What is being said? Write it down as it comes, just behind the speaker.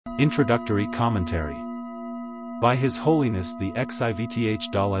Introductory Commentary by His Holiness the XIVTH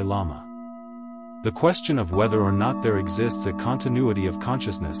Dalai Lama. The question of whether or not there exists a continuity of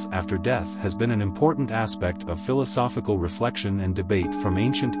consciousness after death has been an important aspect of philosophical reflection and debate from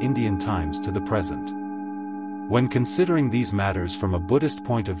ancient Indian times to the present. When considering these matters from a Buddhist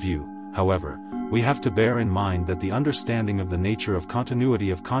point of view, however, we have to bear in mind that the understanding of the nature of continuity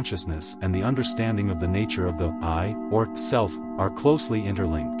of consciousness and the understanding of the nature of the I, or self, are closely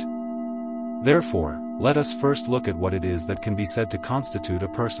interlinked. Therefore, let us first look at what it is that can be said to constitute a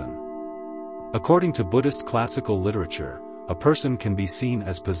person. According to Buddhist classical literature, a person can be seen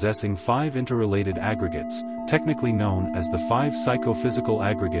as possessing 5 interrelated aggregates, technically known as the 5 psychophysical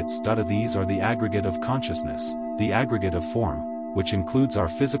aggregates. These are the aggregate of consciousness, the aggregate of form, which includes our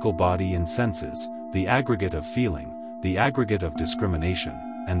physical body and senses, the aggregate of feeling, the aggregate of discrimination,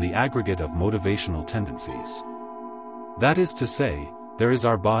 and the aggregate of motivational tendencies. That is to say, there is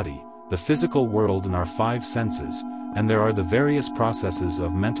our body, the physical world and our 5 senses, and there are the various processes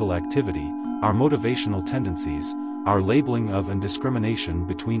of mental activity, our motivational tendencies, our labeling of and discrimination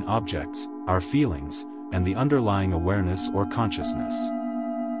between objects, our feelings, and the underlying awareness or consciousness.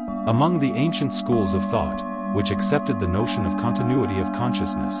 Among the ancient schools of thought, which accepted the notion of continuity of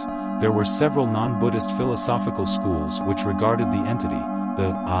consciousness, there were several non-Buddhist philosophical schools which regarded the entity,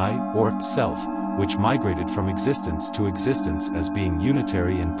 the I, or self, which migrated from existence to existence as being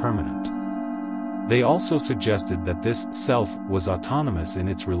unitary and permanent. They also suggested that this self was autonomous in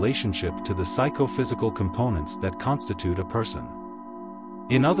its relationship to the psychophysical components that constitute a person.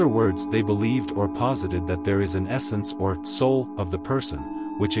 In other words, they believed or posited that there is an essence or soul of the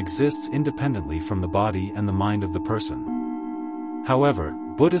person, which exists independently from the body and the mind of the person. However,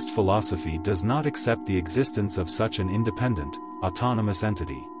 Buddhist philosophy does not accept the existence of such an independent, autonomous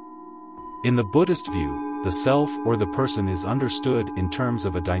entity. In the Buddhist view, the self or the person is understood in terms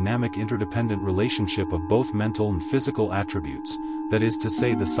of a dynamic interdependent relationship of both mental and physical attributes, that is to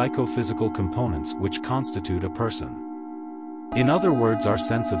say the psychophysical components which constitute a person. In other words, our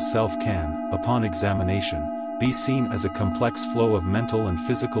sense of self can, upon examination, be seen as a complex flow of mental and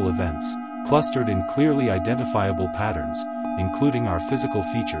physical events, clustered in clearly identifiable patterns, including our physical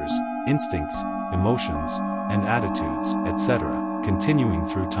features, instincts, emotions, and attitudes, etc., continuing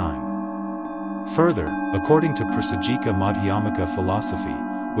through time. Further, according to Prasajika Madhyamaka philosophy,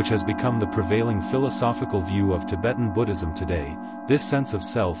 which has become the prevailing philosophical view of Tibetan Buddhism today, this sense of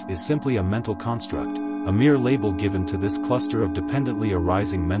self is simply a mental construct, a mere label given to this cluster of dependently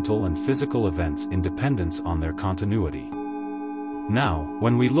arising mental and physical events in dependence on their continuity. Now,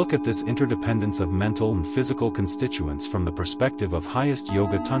 when we look at this interdependence of mental and physical constituents from the perspective of highest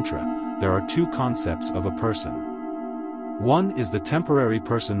Yoga Tantra, there are 2 concepts of a person. One is the temporary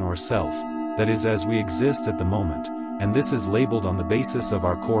person or self, that is as we exist at the moment, and this is labeled on the basis of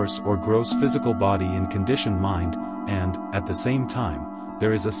our coarse or gross physical body and conditioned mind, and, at the same time,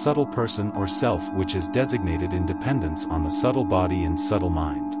 there is a subtle person or self which is designated in dependence on the subtle body and subtle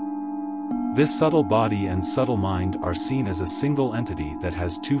mind. This subtle body and subtle mind are seen as a single entity that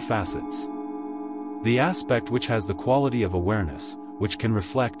has 2 facets. The aspect which has the quality of awareness, which can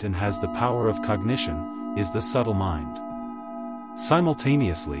reflect and has the power of cognition, is the subtle mind.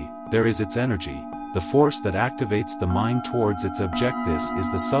 Simultaneously, there is its energy, the force that activates the mind towards its object. This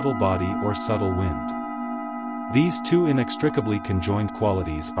is the subtle body or subtle wind. These 2 inextricably conjoined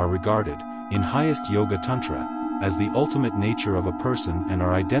qualities are regarded, in highest Yoga Tantra, as the ultimate nature of a person and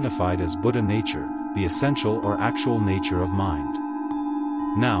are identified as Buddha nature, the essential or actual nature of mind.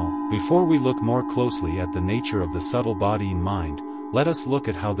 Now, before we look more closely at the nature of the subtle body and mind, let us look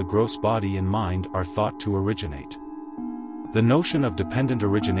at how the gross body and mind are thought to originate. The notion of dependent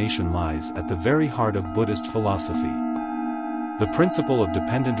origination lies at the very heart of Buddhist philosophy. The principle of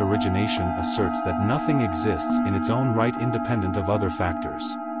dependent origination asserts that nothing exists in its own right independent of other factors.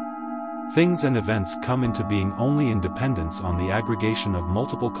 Things and events come into being only in dependence on the aggregation of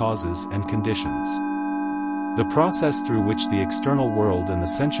multiple causes and conditions. The process through which the external world and the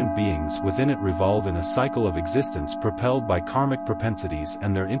sentient beings within it revolve in a cycle of existence propelled by karmic propensities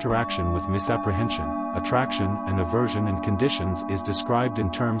and their interaction with misapprehension, attraction and aversion and conditions is described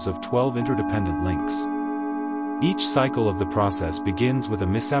in terms of 12 interdependent links. Each cycle of the process begins with a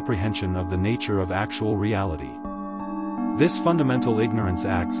misapprehension of the nature of actual reality. This fundamental ignorance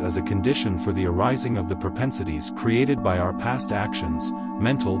acts as a condition for the arising of the propensities created by our past actions,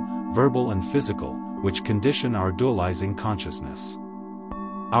 mental, verbal and physical, which condition our dualizing consciousness.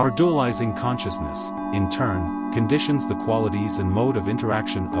 Our dualizing consciousness, in turn, conditions the qualities and mode of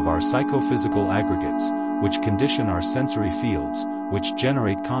interaction of our psychophysical aggregates, which condition our sensory fields, which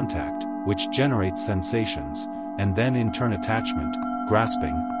generate contact, which generate sensations, and then in turn attachment,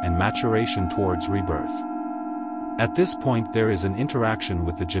 grasping, and maturation towards rebirth. At this point there is an interaction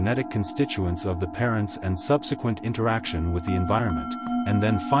with the genetic constituents of the parents and subsequent interaction with the environment, and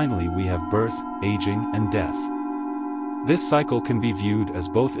then finally we have birth, aging, and death. This cycle can be viewed as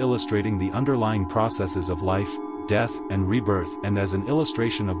both illustrating the underlying processes of life, death, and rebirth, and as an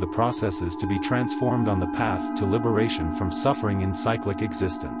illustration of the processes to be transformed on the path to liberation from suffering in cyclic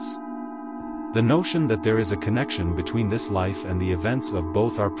existence. The notion that there is a connection between this life and the events of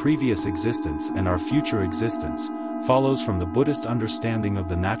both our previous existence and our future existence follows from the Buddhist understanding of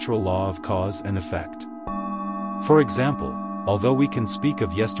the natural law of cause and effect. For example, although we can speak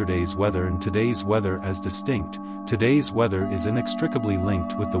of yesterday's weather and today's weather as distinct, today's weather is inextricably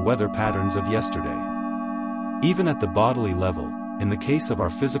linked with the weather patterns of yesterday. Even at the bodily level, in the case of our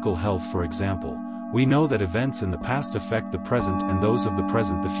physical health for example, we know that events in the past affect the present and those of the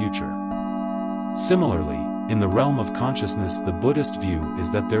present the future. Similarly, in the realm of consciousness the Buddhist view is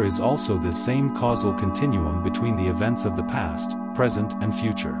that there is also this same causal continuum between the events of the past, present, and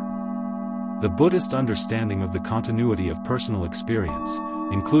future. The Buddhist understanding of the continuity of personal experience,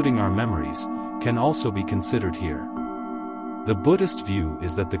 including our memories, can also be considered here. The Buddhist view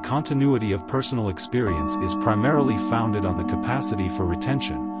is that the continuity of personal experience is primarily founded on the capacity for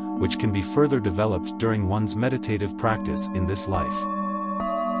retention, which can be further developed during one's meditative practice in this life.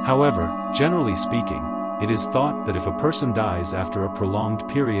 However, generally speaking, it is thought that if a person dies after a prolonged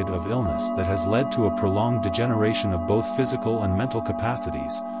period of illness that has led to a prolonged degeneration of both physical and mental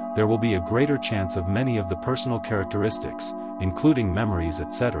capacities, there will be a greater chance of many of the personal characteristics, including memories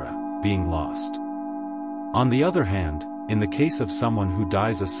etc., being lost. On the other hand, in the case of someone who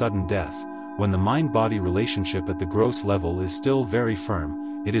dies a sudden death, when the mind-body relationship at the gross level is still very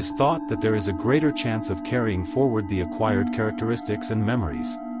firm, it is thought that there is a greater chance of carrying forward the acquired characteristics and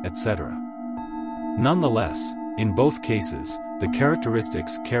memories, etc. Nonetheless, in both cases, the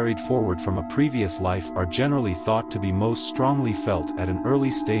characteristics carried forward from a previous life are generally thought to be most strongly felt at an early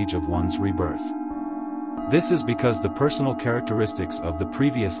stage of one's rebirth. This is because the personal characteristics of the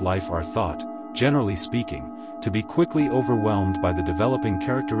previous life are thought, generally speaking, to be quickly overwhelmed by the developing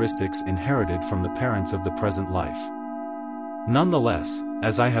characteristics inherited from the parents of the present life. Nonetheless,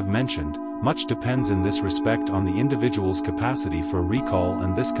 as I have mentioned, much depends in this respect on the individual's capacity for recall,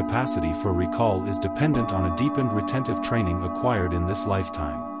 and this capacity for recall is dependent on a deepened retentive training acquired in this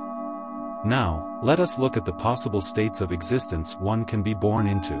lifetime. Now, let us look at the possible states of existence one can be born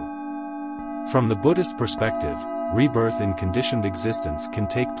into. From the Buddhist perspective, rebirth in conditioned existence can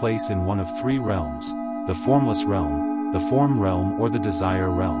take place in one of three realms: the formless realm, the form realm, or the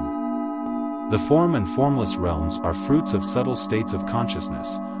desire realm. The form and formless realms are fruits of subtle states of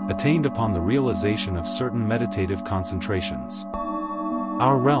consciousness, attained upon the realization of certain meditative concentrations.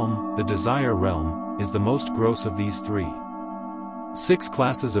 Our realm, the desire realm, is the most gross of these three. 6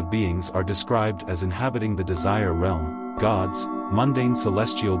 classes of beings are described as inhabiting the desire realm: gods, mundane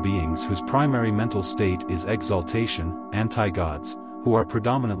celestial beings whose primary mental state is exaltation; anti-gods, who are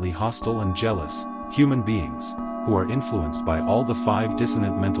predominantly hostile and jealous; human beings, who are influenced by all the 5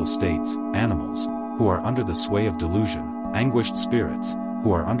 dissonant mental states; animals, who are under the sway of delusion; anguished spirits,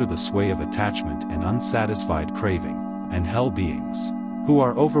 who are under the sway of attachment and unsatisfied craving; and hell beings, who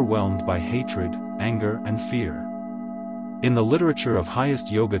are overwhelmed by hatred, anger, and fear. In the literature of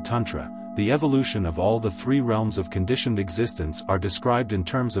highest Yoga Tantra, the evolution of all the 3 realms of conditioned existence are described in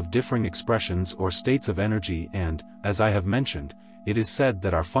terms of differing expressions or states of energy, and, as I have mentioned, it is said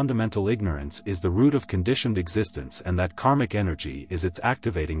that our fundamental ignorance is the root of conditioned existence and that karmic energy is its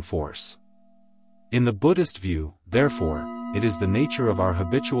activating force. In the Buddhist view, therefore, it is the nature of our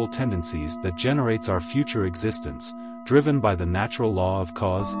habitual tendencies that generates our future existence, driven by the natural law of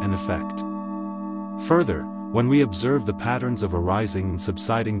cause and effect. Further, when we observe the patterns of arising and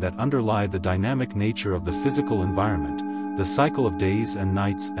subsiding that underlie the dynamic nature of the physical environment, the cycle of days and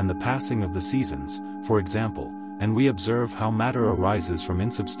nights and the passing of the seasons, for example, and we observe how matter arises from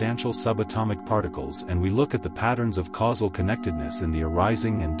insubstantial subatomic particles, and we look at the patterns of causal connectedness in the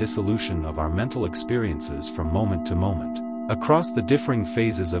arising and dissolution of our mental experiences from moment to moment, across the differing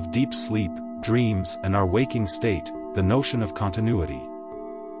phases of deep sleep, dreams, and our waking state, the notion of continuity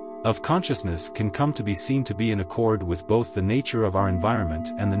of consciousness can come to be seen to be in accord with both the nature of our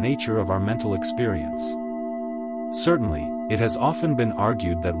environment and the nature of our mental experience. Certainly, it has often been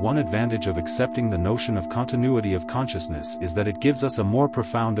argued that one advantage of accepting the notion of continuity of consciousness is that it gives us a more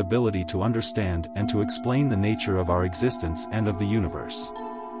profound ability to understand and to explain the nature of our existence and of the universe.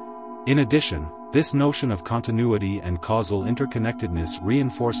 In addition, this notion of continuity and causal interconnectedness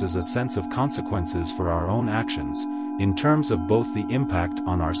reinforces a sense of consequences for our own actions, in terms of both the impact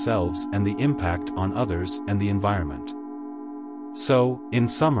on ourselves and the impact on others and the environment. So, in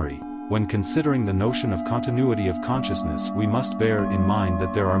summary, when considering the notion of continuity of consciousness, we must bear in mind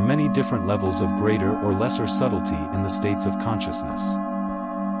that there are many different levels of greater or lesser subtlety in the states of consciousness.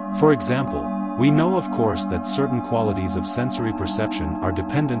 For example, we know of course that certain qualities of sensory perception are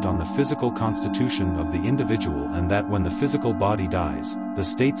dependent on the physical constitution of the individual, and that when the physical body dies, the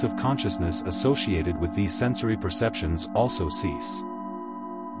states of consciousness associated with these sensory perceptions also cease.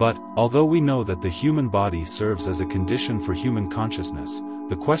 But, although we know that the human body serves as a condition for human consciousness,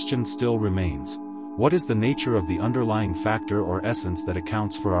 the question still remains: what is the nature of the underlying factor or essence that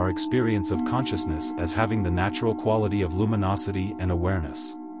accounts for our experience of consciousness as having the natural quality of luminosity and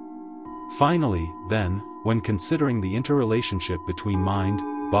awareness? Finally, then, when considering the interrelationship between mind,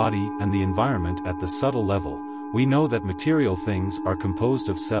 body, and the environment at the subtle level, we know that material things are composed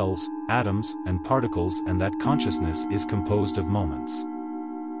of cells, atoms, and particles, and that consciousness is composed of moments.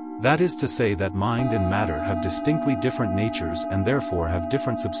 That is to say that mind and matter have distinctly different natures and therefore have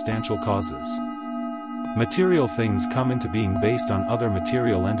different substantial causes. Material things come into being based on other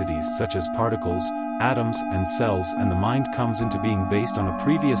material entities such as particles, atoms, and cells, and the mind comes into being based on a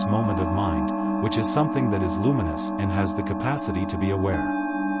previous moment of mind, which is something that is luminous and has the capacity to be aware.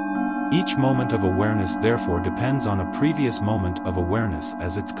 Each moment of awareness therefore depends on a previous moment of awareness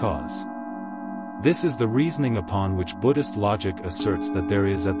as its cause. This is the reasoning upon which Buddhist logic asserts that there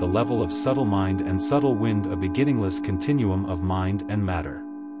is at the level of subtle mind and subtle wind a beginningless continuum of mind and matter.